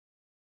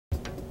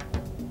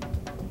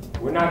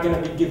we're not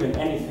going to be given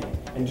anything.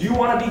 And do you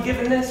want to be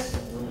given this?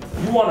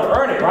 You want to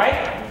earn it,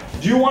 right?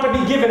 Do you want to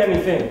be given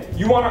anything?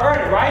 You want to earn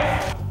it,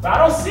 right? But I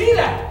don't see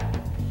that.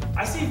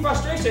 I see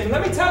frustration.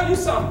 Let me tell you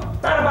something.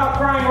 It's not about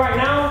crying right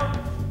now.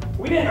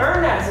 We didn't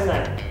earn that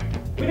tonight.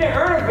 We didn't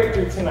earn a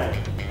victory tonight.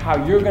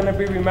 How you're going to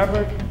be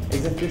remembered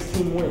is if this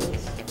team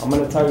wins. I'm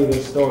going to tell you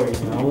this story. And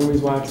the only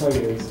reason why I tell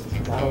you this is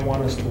because I don't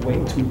want us to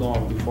wait too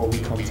long before we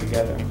come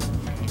together.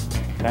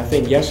 And I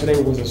think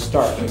yesterday was a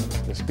start.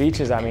 The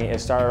speeches, I mean, it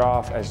started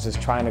off as just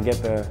trying to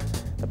get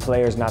the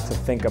players not to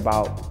think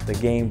about the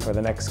game for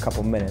the next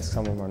couple minutes.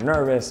 Some of them are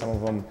nervous, some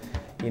of them,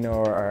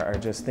 are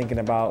just thinking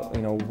about,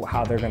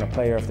 how they're gonna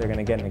play or if they're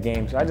gonna get in the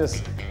game. So I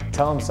just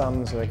tell them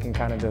something so they can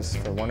kind of just,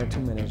 for 1 or 2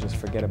 minutes, just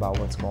forget about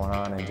what's going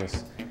on and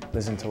just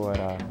listen to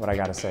what I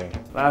gotta say.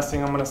 Last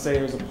thing I'm gonna say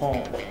is a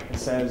poem. It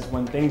says,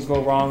 when things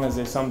go wrong, as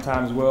they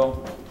sometimes will,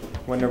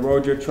 when the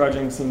road you're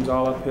trudging seems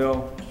all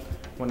uphill,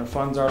 when the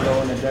funds are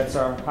low and the debts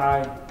are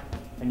high,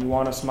 and you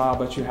want to smile,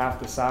 but you have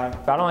to sigh.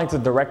 I don't like to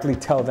directly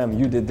tell them,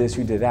 you did this,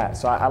 you did that.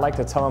 So I like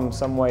to tell them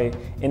some way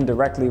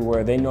indirectly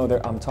where they know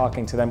that I'm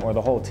talking to them or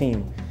the whole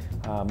team.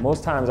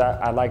 Most times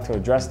I like to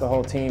address the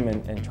whole team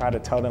and try to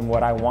tell them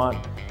what I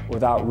want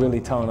without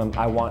really telling them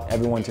I want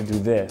everyone to do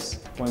this.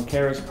 When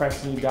care is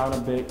pressing you down a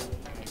bit,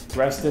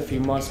 rest if you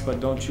must, but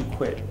don't you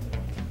quit.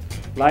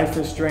 Life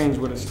is strange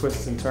with its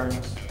twists and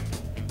turns,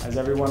 as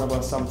every one of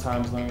us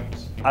sometimes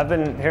learns. I've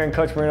been hearing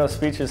Coach Marino's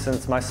speeches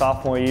since my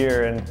sophomore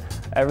year, and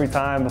every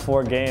time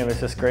before a game, it's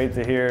just great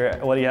to hear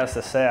what he has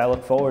to say. I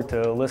look forward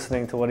to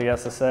listening to what he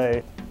has to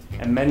say.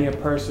 And many a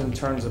person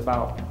turns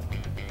about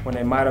when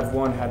they might have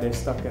won had they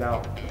stuck it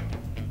out.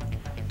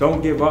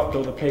 Don't give up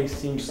though the pace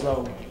seems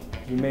slow.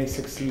 You may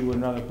succeed with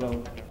another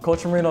blow.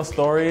 Coach Marino's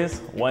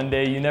stories, one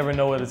day you never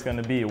know what it's going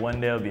to be. One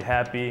day it'll be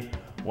happy,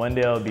 one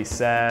day it'll be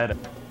sad.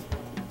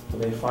 So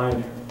they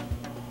find her,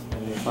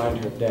 and they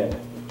find her dead.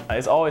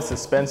 It's always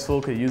suspenseful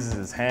because he uses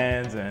his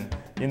hands and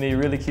he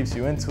really keeps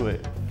you into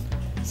it.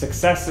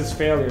 Success is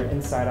failure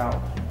inside out.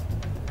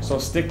 So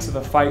stick to the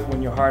fight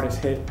when your heart is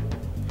hit.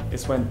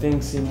 It's when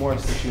things seem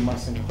worse that you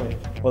mustn't quit.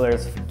 Whether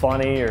it's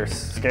funny or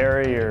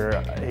scary,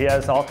 or he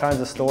has all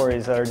kinds of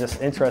stories that are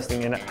just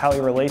interesting, and how he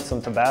relates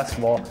them to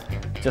basketball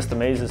just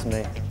amazes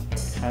me.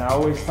 And I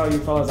always tell you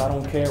fellas, I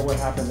don't care what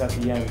happens at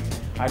the end.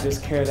 I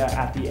just care that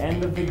at the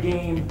end of the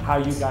game, how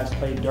you guys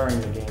play during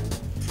the game.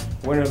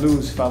 Win or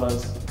lose,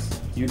 fellas,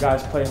 you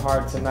guys play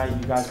hard tonight,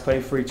 you guys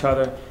play for each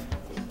other.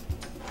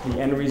 The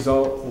end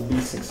result will be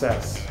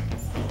success.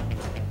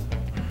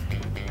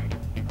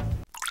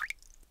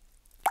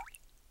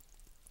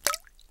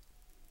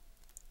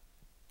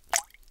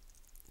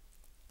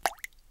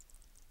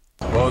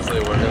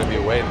 Supposedly we're going to be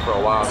waiting for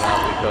a while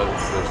now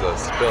because there's a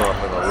spill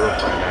up in the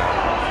roof right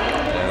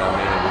now. And I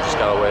mean, we just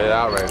got to wait it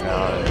out right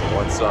now. And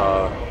once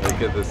they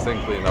get this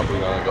thing cleaned up, we're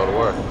going to go to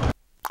work.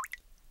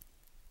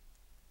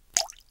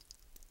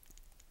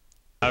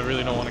 I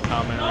really don't want to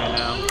comment right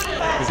now.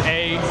 Because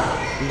A,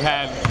 we've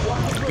had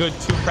a good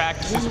 2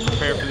 practices to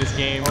prepare for this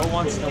game.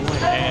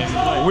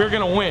 And we're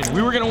going to win.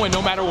 We were going to win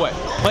no matter what.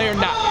 Play or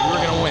not, we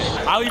were going to win.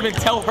 I'll even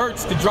tell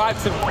Hertz to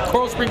drive to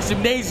Coral Springs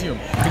Gymnasium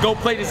to go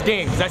play this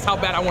game because that's how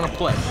bad I want to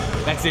play.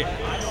 That's it.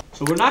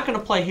 So we're not going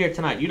to play here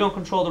tonight. You don't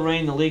control the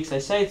rain, the leaks. They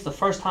say it's the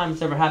first time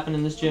it's ever happened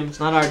in this gym. It's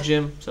not our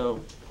gym, so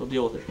we'll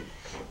deal with it.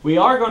 We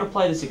are going to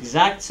play this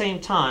exact same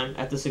time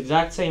at this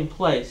exact same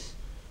place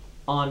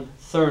on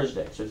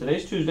Thursday. So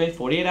today's Tuesday,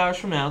 48 hours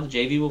from now, the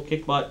JV will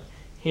kick butt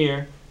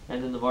here, and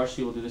then the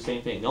varsity will do the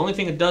same thing. The only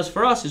thing it does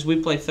for us is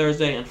we play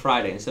Thursday and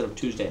Friday instead of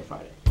Tuesday and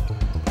Friday.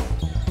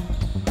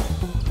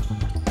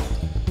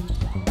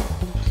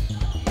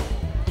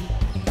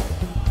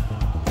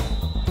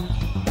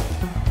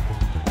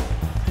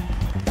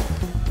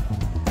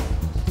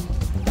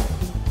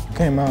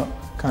 Came out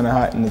kind of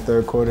hot in the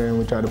third quarter, and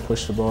we tried to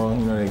push the ball,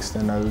 to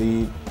extend our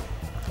lead.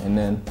 And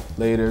then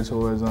later,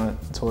 towards the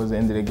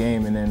end of the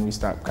game, and then we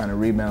stopped kind of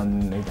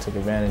rebounding, and they took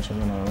advantage and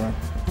went on a run.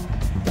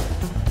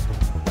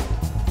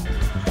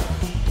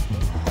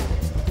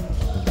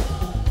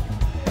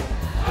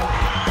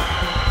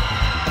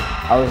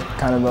 I was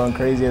kind of going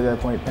crazy at that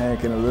point,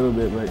 panicking a little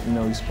bit, but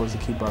we're supposed to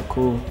keep our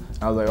cool.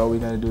 I was like, all we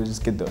got to do is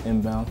just get the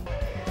inbound.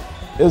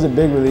 It was a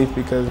big relief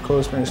because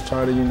Coral Springs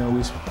Charter,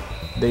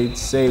 they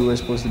say we're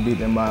supposed to beat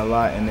them by a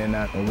lot, and they're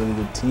not a really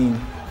good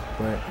team,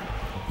 but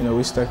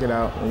we stuck it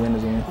out. The win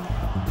is a win.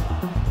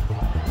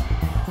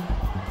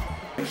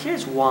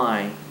 Here's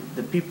why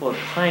the people of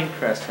Pine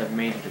Crest have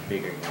made it a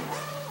bigger game.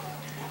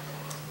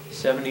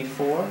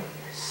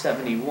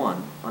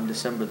 74-71 on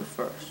December the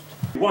 1st.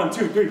 1,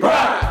 2, 3,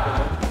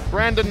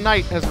 Brandon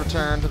Knight has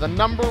returned, the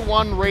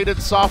 #1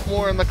 rated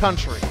sophomore in the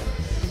country.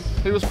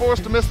 He was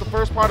forced to miss the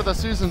first part of the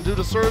season due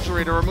to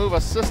surgery to remove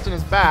a cyst in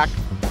his back,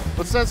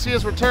 but since he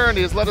has returned,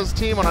 he has led his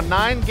team on a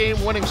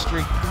 9-game winning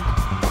streak.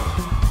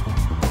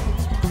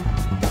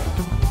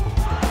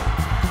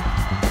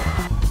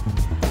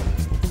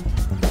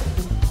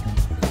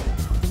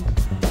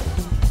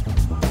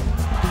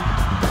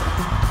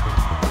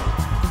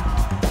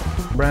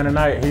 Brandon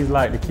Knight, he's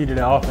like the key to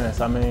the offense.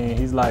 I mean,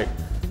 he's like,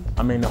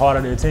 the heart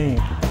of their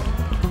team.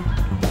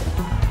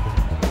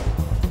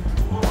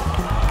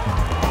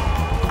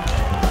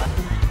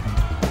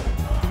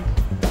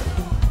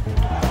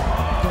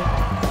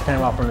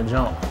 came out from the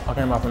jump. I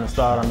came out from the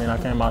start. I mean,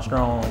 I came out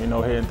strong, you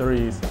know, hitting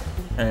threes.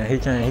 And he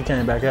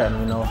came back at me,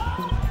 you know.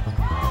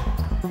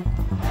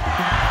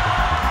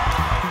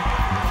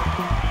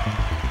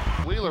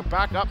 Wheeler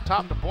back up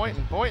top to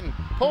Boynton. Boynton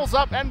pulls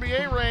up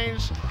NBA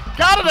range.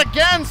 Got it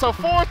again, so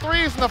 4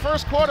 threes in the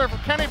first quarter for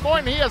Kenny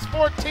Boynton. He has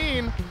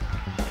 14,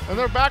 and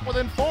they're back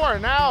within 4.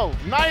 Now,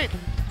 Knight,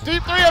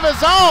 deep three of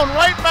his own,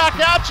 right back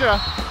at you.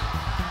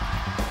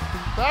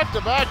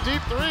 Back-to-back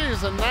deep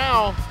threes, and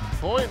now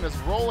Boynton is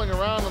rolling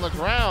around on the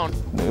ground.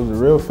 It was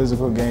a real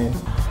physical game.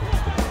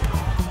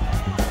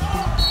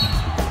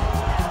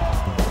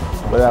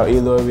 Without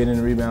Eloy, we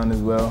didn't rebound as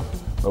well,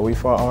 but we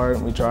fought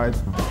hard, we tried.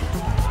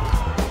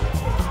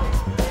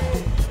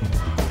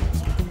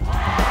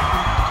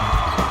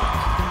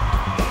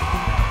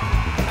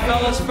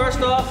 Fellas,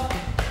 first off,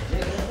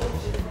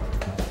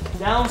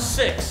 down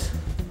 6.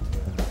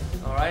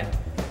 All right?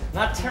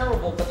 Not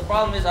terrible, but the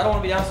problem is I don't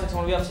want to be down 6, I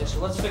want to be up 6, so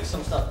let's fix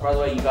some stuff. By the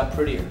way, you got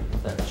prettier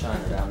with that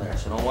shiner down there,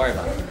 so don't worry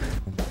about it.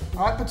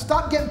 All right, but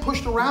stop getting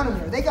pushed around in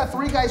there. They got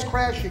 3 guys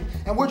crashing,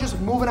 and we're just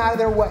moving out of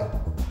their way.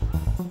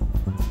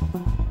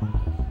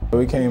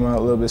 We came out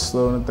a little bit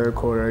slow in the third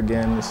quarter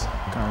again. It's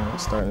kind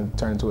of starting to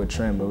turn into a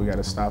trend, but we got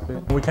to stop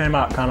it. We came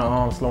out kind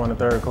of slow in the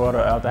third quarter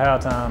after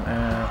halftime,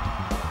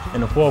 and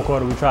in the fourth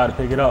quarter we tried to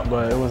pick it up,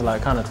 but it was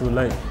like kind of too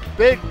late.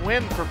 Big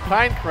win for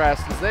Pine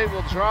Crest as they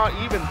will draw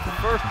even for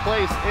first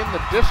place in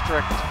the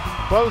district.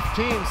 Both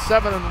teams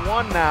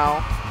 7-1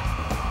 now.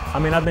 I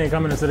mean, I think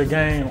coming into the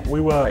game,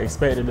 we were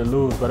expected to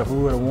lose, but if we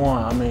would have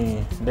won, I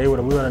mean, we would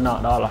have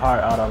knocked all the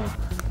heart out of them.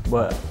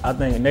 But I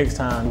think next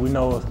time we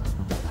know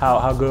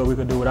how good we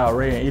could do without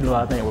Ray and Eloy.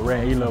 I think with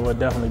Ray and Eloy, we'll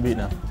definitely beat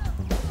them.